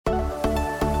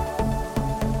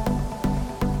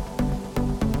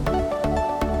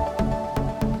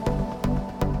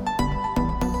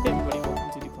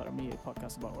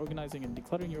organizing and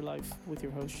decluttering your life with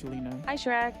your host, Shalina. Hi,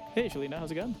 Shrek. Hey, Shalina, how's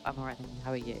it going? I'm alright, thank you.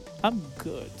 How are you? I'm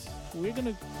good. We're going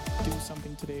to do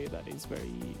something today that is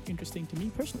very interesting to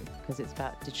me personally. Because it's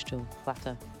about digital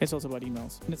clutter. It's also about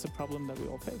emails. And it's a problem that we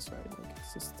all face, right? Like,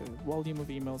 it's just the volume of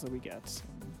emails that we get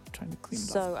and trying to clean it up.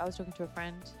 So I was talking to a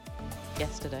friend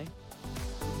yesterday.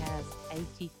 He has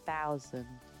 80,000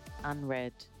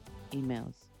 unread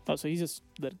emails. Oh, so he just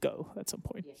let it go at some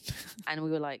point. Yeah. And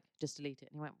we were like, just delete it.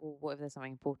 And he went, well, what if there's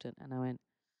something important? And I went,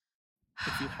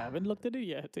 If you haven't looked at it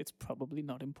yet, it's probably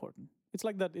not important. It's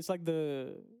like that. It's like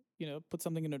put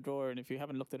something in a drawer, and if you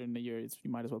haven't looked at it in a year, you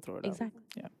might as well throw it out. exactly.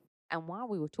 Yeah. And while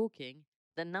we were talking,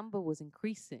 the number was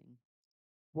increasing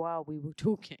while we were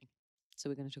talking. So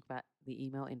we're going to talk about the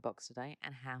email inbox today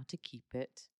and how to keep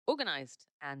it organized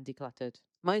and decluttered,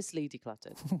 mostly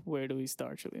decluttered. Where do we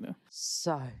start, Shalina?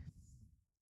 So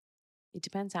it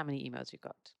depends how many emails you've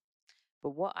got.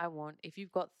 But what I want, if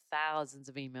you've got thousands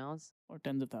of emails, Or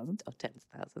tens of thousands? or tens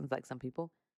of thousands, like some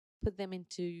people, put them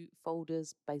into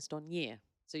folders based on year.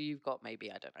 So you've got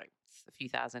maybe, I don't know, a few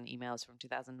thousand emails from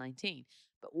 2019,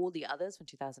 but all the others from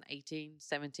 2018,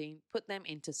 17, put them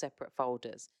into separate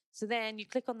folders. So then you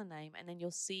click on the name and then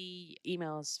you'll see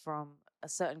emails from a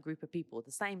certain group of people,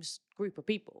 the same group of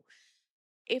people.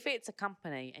 If it's a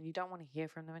company and you don't want to hear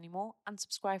from them anymore,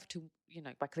 unsubscribe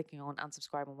by clicking on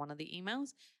unsubscribe on one of the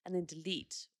emails and then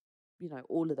delete,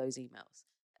 all of those emails.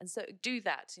 And so do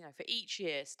that, for each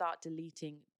year, start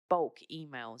deleting bulk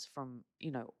emails from,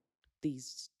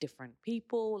 these different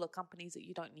people or companies that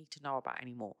you don't need to know about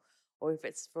anymore. Or if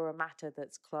it's for a matter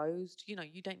that's closed, you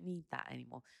don't need that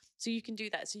anymore. So you can do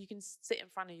that. So you can sit in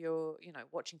front of your,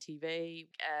 watching TV.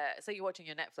 Say you're watching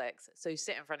your Netflix. So you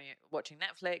sit in front of you watching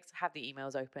Netflix, have the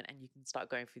emails open, and you can start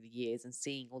going through the years and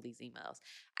seeing all these emails.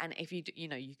 And if you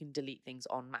can delete things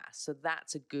en masse. So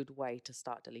that's a good way to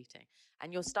start deleting.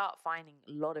 And you'll start finding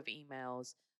a lot of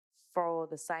emails for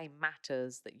the same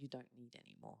matters that you don't need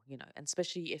anymore, and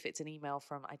especially if it's an email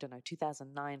from,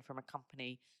 2009 from a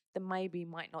company that maybe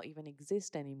might not even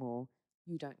exist anymore,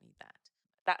 you don't need that.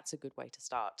 That's a good way to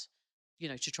start,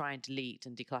 to try and delete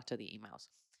and declutter the emails.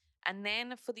 And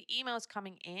then for the emails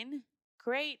coming in,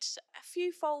 create a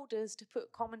few folders to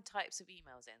put common types of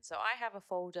emails in. So I have a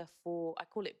folder I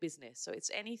call it business. So it's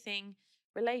anything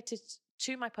related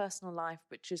to my personal life,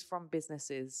 which is from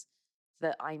businesses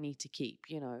that I need to keep.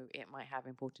 It might have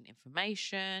important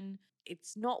information.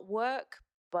 It's not work,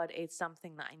 but it's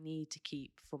something that I need to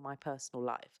keep for my personal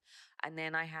life. And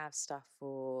then I have stuff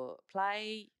for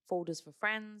play, folders for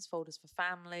friends, folders for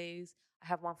families. I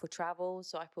have one for travel,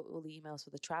 so I put all the emails for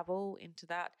the travel into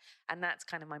that. And that's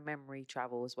kind of my memory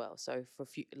travel as well. So for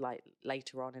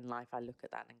later on in life, I look at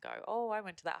that and go, oh, I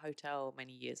went to that hotel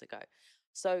many years ago.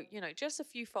 So, just a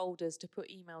few folders to put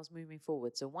emails moving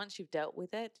forward. So once you've dealt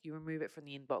with it, you remove it from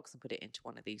the inbox and put it into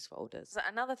one of these folders. So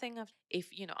another thing,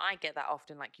 I get that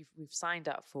often, like we've signed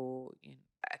up for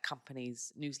a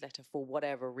company's newsletter for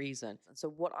whatever reason. And so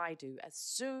what I do, as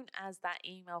soon as that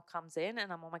email comes in and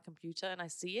I'm on my computer and I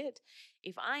see it,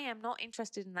 if I am not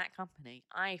interested in that company,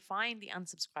 I find the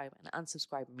unsubscribe and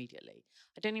unsubscribe immediately.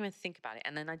 I don't even think about it.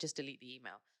 And then I just delete the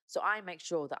email. So I make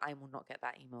sure that I will not get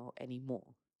that email anymore.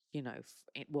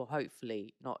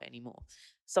 Hopefully not anymore.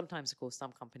 Sometimes, of course,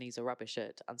 some companies are rubbish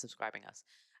at unsubscribing us.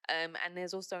 And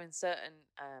there's also in certain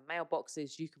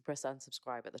mailboxes, you can press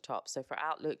unsubscribe at the top. So for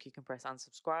Outlook, you can press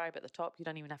unsubscribe at the top. You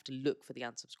don't even have to look for the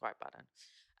unsubscribe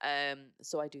button.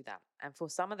 So I do that. And for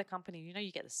some of the companies,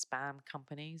 you get the spam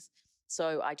companies.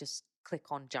 So I just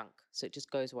click on junk. So it just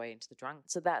goes away into the junk.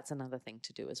 So that's another thing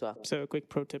to do as well. So a quick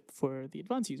pro tip for the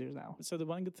advanced users now. So the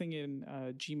one good thing in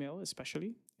Gmail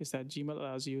especially is that Gmail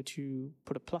allows you to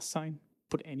put a plus sign,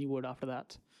 put any word after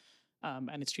that,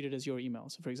 and it's treated as your email.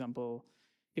 So for example,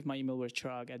 if my email were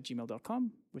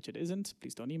chirag@gmail.com, which it isn't,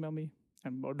 please don't email me.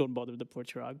 Or don't bother with the poor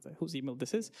Chirag, whose email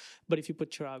this is. But if you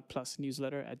put Chirag plus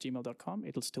newsletter@gmail.com,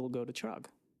 it'll still go to Chirag,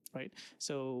 right?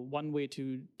 So one way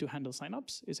to handle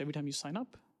signups is every time you sign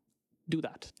up, do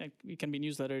that. It can be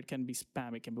newsletter, it can be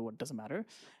spam, it can be doesn't matter.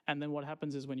 And then what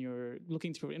happens is when you're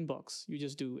looking through your inbox, you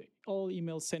just do all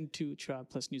emails sent to Chirag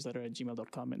plus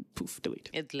newsletter@gmail.com and poof,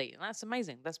 delete. Delete. And that's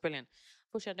amazing. That's brilliant.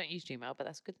 Unfortunately, I don't use Gmail, but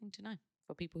that's a good thing to know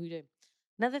for people who do.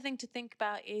 Another thing to think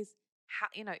about is how,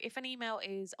 if an email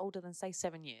is older than, say,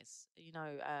 7 years,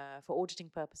 for auditing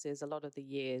purposes, a lot of the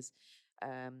years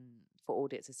for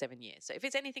audits are 7 years. So if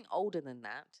it's anything older than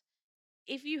that,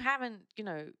 if you haven't,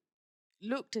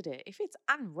 looked at it, if it's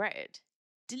unread,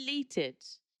 delete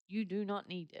it. You do not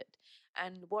need it.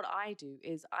 And what I do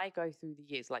is I go through the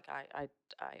years, like I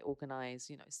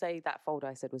organize, say that folder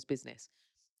I said was business.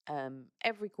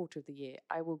 every quarter of the year,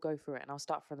 I will go through it and I'll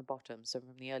start from the bottom, so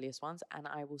from the earliest ones, and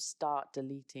I will start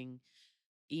deleting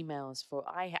emails for.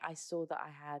 I saw that I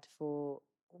had for,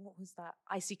 what was that?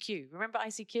 ICQ. Remember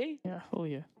ICQ? Yeah. Oh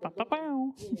yeah. So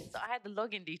I had the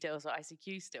login details for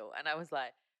ICQ still, and I was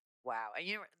like, wow. And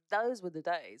those were the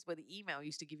days where the email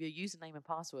used to give you a username and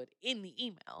password in the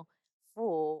email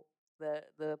for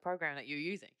the program that you're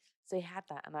using. So you had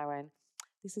that, and I went,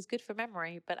 this is good for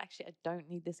memory, but actually I don't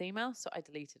need this email, so I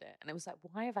deleted it. And it was like,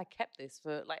 why have I kept this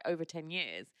for like over 10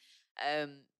 years?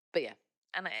 But yeah,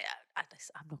 and I'm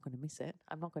not going to miss it.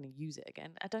 I'm not going to use it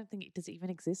again. I don't think does it even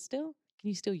exist still? Can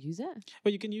you still use it?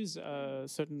 But you can use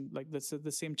certain, like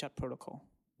the same chat protocol,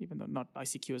 even though not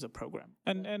ICQ as a program.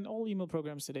 And all email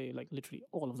programs today, like literally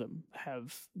all of them,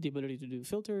 have the ability to do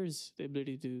filters, the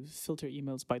ability to filter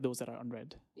emails by those that are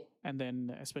unread. Yeah. And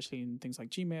then especially in things like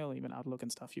Gmail, even Outlook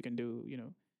and stuff, you can do,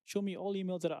 show me all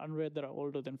emails that are unread that are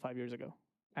older than 5 years ago.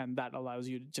 And that allows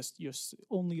you to you're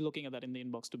only looking at that in the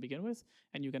inbox to begin with.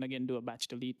 And you can again do a batch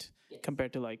delete. Yes.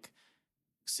 Compared to like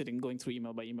going through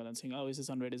email by email and saying, oh, is this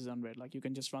unread, is this unread? Like you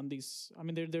can just run these. I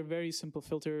mean, they're very simple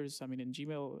filters. I mean, in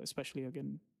Gmail, especially,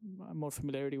 again, more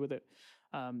familiarity with it.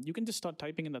 You can just start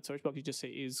typing in that search box. You just say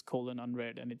is :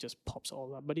 unread, and it just pops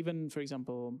all up. But even, for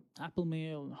example, Apple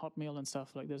Mail and Hotmail and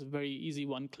stuff, like there's a very easy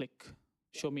one-click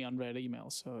show me unread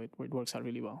emails. So it works out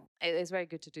really well. It's very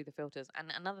good to do the filters.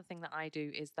 And another thing that I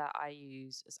do is that I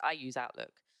use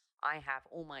Outlook. I have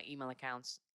all my email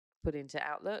accounts put into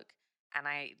Outlook. And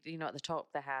at the top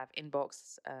they have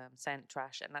inbox, sent,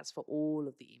 trash, and that's for all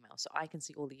of the emails. So I can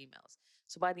see all the emails.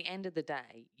 So by the end of the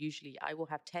day, usually I will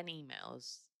have 10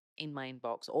 emails in my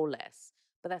inbox or less,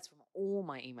 but that's from all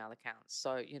my email accounts.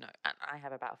 So, and I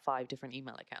have about 5 different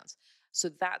email accounts. So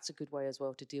that's a good way as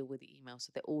well to deal with the emails.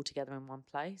 So they're all together in one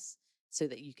place so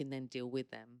that you can then deal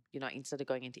with them, instead of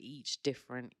going into each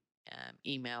different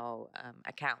email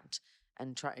account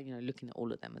and looking at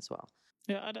all of them as well.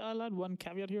 Yeah, I'll add one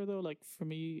caveat here though. Like for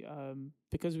me,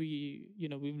 because we've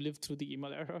lived through the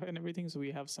email era and everything, so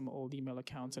we have some old email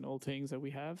accounts and old things that we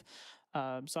have.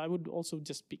 So I would also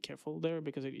just be careful there,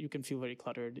 because you can feel very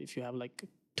cluttered if you have like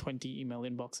 20 email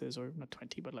inboxes, or not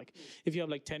 20, but like if you have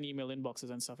like 10 email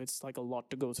inboxes and stuff, it's like a lot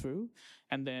to go through.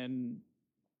 And then,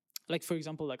 like, for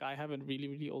example, like I have a really,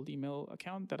 really old email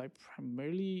account that I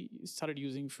primarily started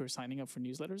using for signing up for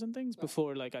newsletters and things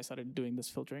before like I started doing this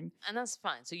filtering. And that's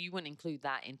fine. So you wouldn't include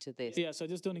that into this. Yeah, so I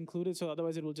just don't include it. So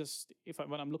otherwise it will just,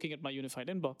 when I'm looking at my unified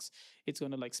inbox, it's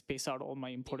going to like space out all my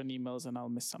important emails and I'll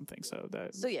miss something. So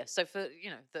for,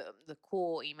 the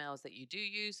core emails that you do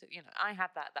use, I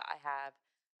have that I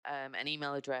have an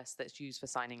email address that's used for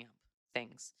signing up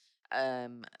things.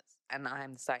 And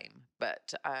I'm the same,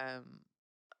 but,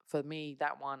 for me,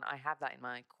 that one, I have that in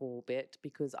my core bit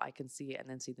because I can see it and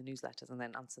then see the newsletters and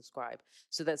then unsubscribe.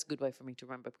 So that's a good way for me to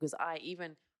remember, because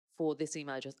even for this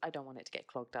email address, I don't want it to get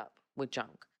clogged up with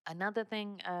junk. Another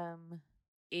thing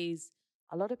is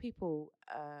a lot of people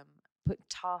put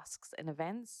tasks and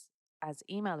events as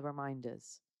email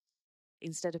reminders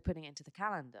instead of putting it into the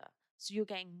calendar. So you're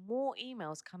getting more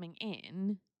emails coming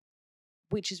in,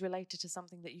 which is related to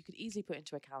something that you could easily put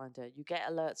into a calendar. You get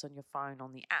alerts on your phone,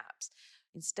 on the apps.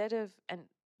 Instead of,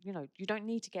 you don't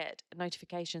need to get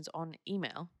notifications on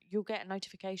email. You'll get a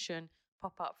notification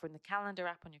pop up from the calendar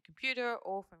app on your computer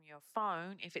or from your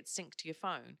phone if it's synced to your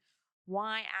phone.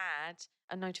 Why add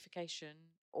a notification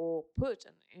or put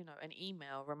an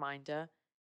email reminder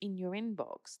in your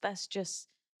inbox? That's just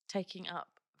taking up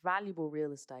valuable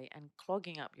real estate and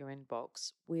clogging up your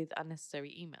inbox with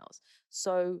unnecessary emails.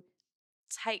 So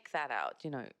take that out.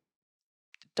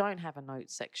 Don't have a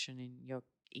note section in your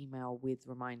email with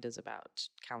reminders about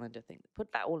calendar things.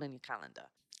 Put that all in your calendar.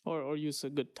 Or use a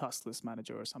good task list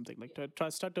manager or something. Like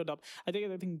start to adopt. I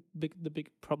think the big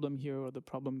problem here, or the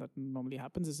problem that normally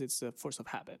happens, is it's a force of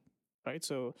habit. Right.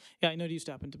 So yeah, I know it used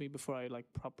to happen to me before I like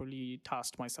properly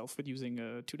tasked myself with using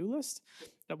a to-do list.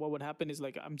 That what would happen is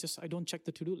like I don't check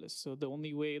the to-do list. So the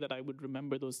only way that I would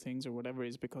remember those things or whatever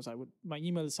is because my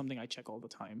email is something I check all the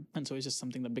time, and so it's just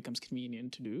something that becomes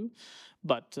convenient to do.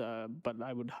 But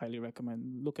I would highly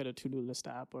recommend look at a to-do list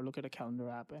app or look at a calendar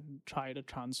app and try to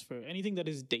transfer anything that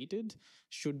is dated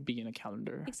should be in a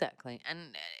calendar. Exactly,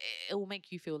 and it will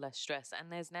make you feel less stress.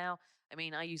 And there's now,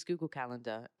 I use Google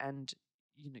Calendar, and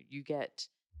you get,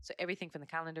 so everything from the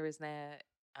calendar is there,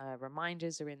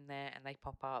 reminders are in there, and they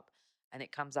pop up and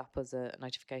it comes up as a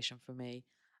notification for me.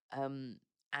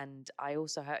 And I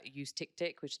also use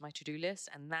TickTick, which is my to-do list,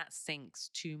 and that syncs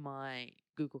to my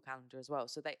Google Calendar as well.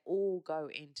 So they all go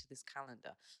into this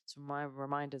calendar. So my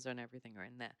reminders and everything are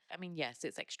in there. I mean, yes,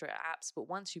 it's extra apps, but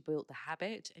once you build the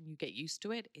habit and you get used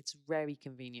to it, it's very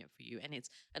convenient for you, and it's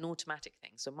an automatic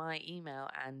thing. So my email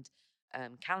and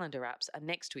calendar apps are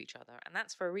next to each other, and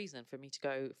that's for a reason, for me to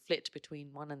go flit between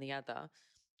one and the other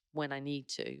when I need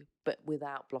to, but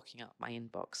without blocking up my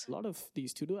inbox. A lot of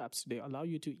these to-do apps today allow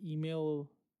you to email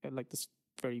like this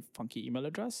very funky email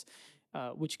address,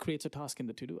 which creates a task in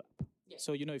the to-do app. Yeah.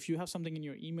 So, if you have something in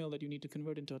your email that you need to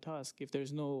convert into a task, if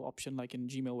there's no option like in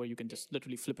Gmail where you can just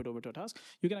literally flip it over to a task,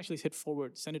 you can actually hit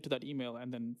forward, send it to that email,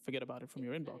 and then forget about it from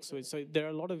your inbox. So there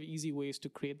are a lot of easy ways to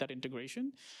create that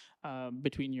integration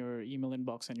between your email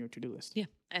inbox and your to-do list. Yeah,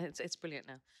 and it's brilliant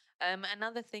now.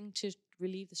 Another thing to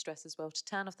relieve the stress as well, to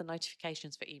turn off the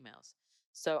notifications for emails.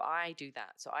 So I do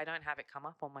that. So I don't have it come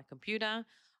up on my computer.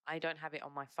 I don't have it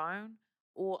on my phone.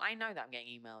 Or I know that I'm getting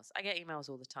emails. I get emails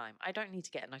all the time. I don't need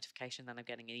to get a notification that I'm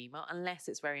getting an email unless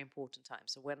it's very important time.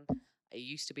 So when I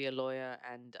used to be a lawyer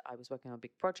and I was working on a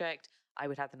big project, I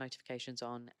would have the notifications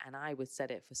on and I would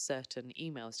set it for certain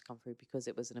emails to come through because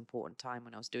it was an important time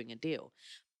when I was doing a deal.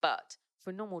 But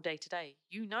for normal day to day,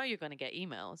 you're going to get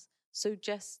emails. So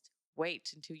just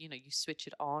wait until, you switch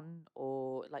it on,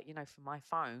 or for my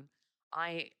phone,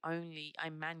 I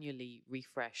manually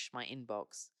refresh my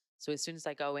inbox. So as soon as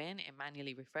I go in, it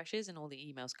manually refreshes and all the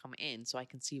emails come in, so I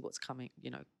can see what's coming,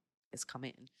 has come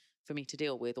in for me to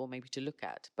deal with or maybe to look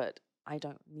at. But I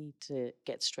don't need to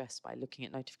get stressed by looking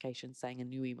at notifications saying a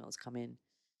new email's come in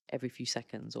every few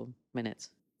seconds or minutes.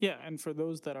 Yeah, and for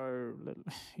those that are,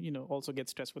 also get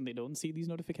stressed when they don't see these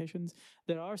notifications,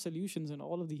 there are solutions in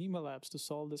all of the email apps to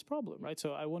solve this problem, right?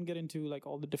 So I won't get into like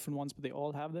all the different ones, but they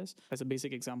all have this. As a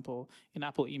basic example, in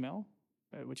Apple Email,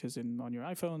 which is on your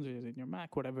iPhones, or in your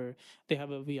Mac, whatever, they have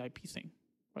a VIP thing,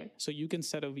 right? So you can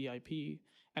set a VIP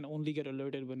and only get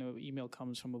alerted when an email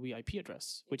comes from a VIP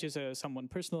address, which is someone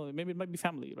personal. Maybe it might be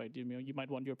family, right? You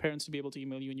might want your parents to be able to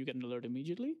email you and you get an alert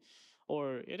immediately.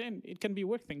 Or it can be a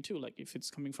work thing too. Like if it's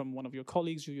coming from one of your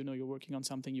colleagues, you're working on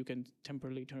something, you can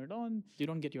temporarily turn it on. You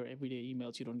don't get your everyday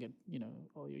emails. You don't get,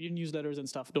 all your newsletters and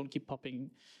stuff don't keep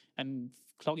popping and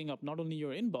clogging up not only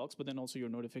your inbox, but then also your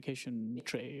notification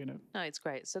tray, No, it's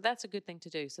great. So that's a good thing to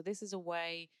do. So this is a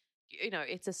way,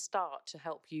 it's a start to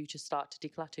help you to start to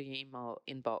declutter your email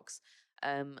inbox.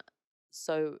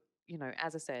 So,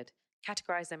 as I said,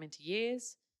 categorize them into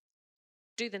years,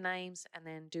 do the names, and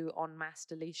then do en masse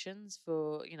deletions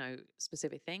for,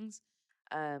 specific things.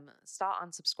 Start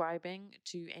unsubscribing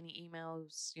to any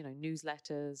emails,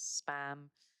 newsletters, spam.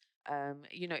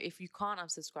 If you can't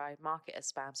unsubscribe, mark it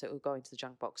as spam so it will go into the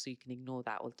junk box, so you can ignore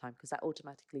that all the time because that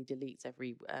automatically deletes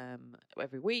every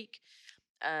week.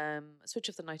 Switch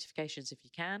off the notifications if you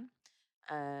can.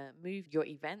 Move your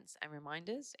events and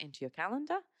reminders into your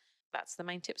calendar. That's the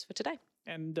main tips for today.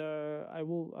 And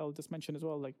I'll just mention as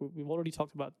well, like we've already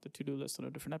talked about the to-do list on a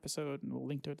different episode, and we'll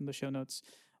link to it in the show notes.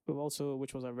 We've also,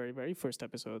 which was our very, very first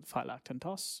episode, File, Act, and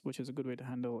Toss, which is a good way to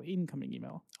handle incoming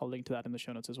email. I'll link to that in the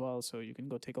show notes as well, so you can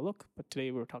go take a look. But today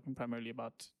we're talking primarily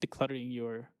about decluttering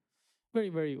your very,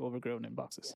 very overgrown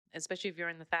inboxes. Especially if you're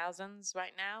in the thousands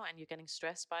right now and you're getting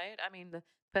stressed by it. I mean, the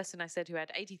person I said who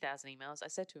had 80,000 emails, I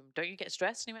said to him, "Don't you get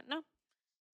stressed?" And he went, "No."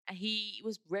 And he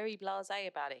was very blasé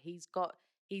about it. He's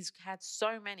had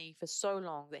so many for so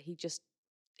long that he's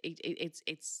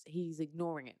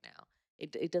ignoring it now.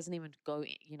 It doesn't even go,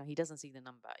 he doesn't see the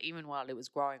number, even while it was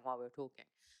growing while we were talking.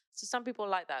 So some people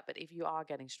like that, but if you are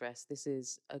getting stressed, this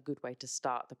is a good way to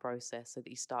start the process so that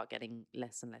you start getting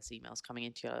less and less emails coming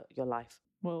into your life.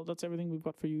 Well, that's everything we've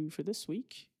got for you for this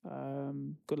week.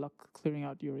 Good luck clearing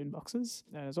out your inboxes.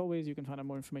 And as always, you can find out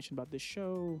more information about this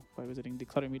show by visiting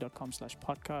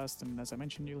declutterme.com/podcast. And as I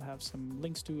mentioned, you'll have some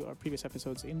links to our previous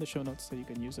episodes in the show notes that you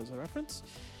can use as a reference.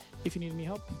 If you need any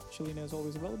help, Shalina is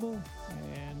always available.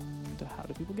 And how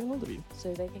do people get hold of you?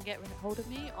 So they can get hold of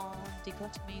me on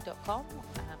declutterme.com.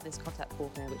 There's a contact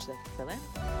form there which they can fill in.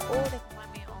 Or they can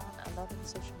find me on a lot of the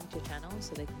social media channels,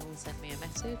 so they can always send me a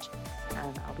message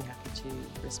and I'll be happy to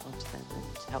respond to them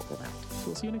and help them out. So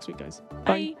we'll see you next week, guys.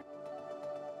 Bye.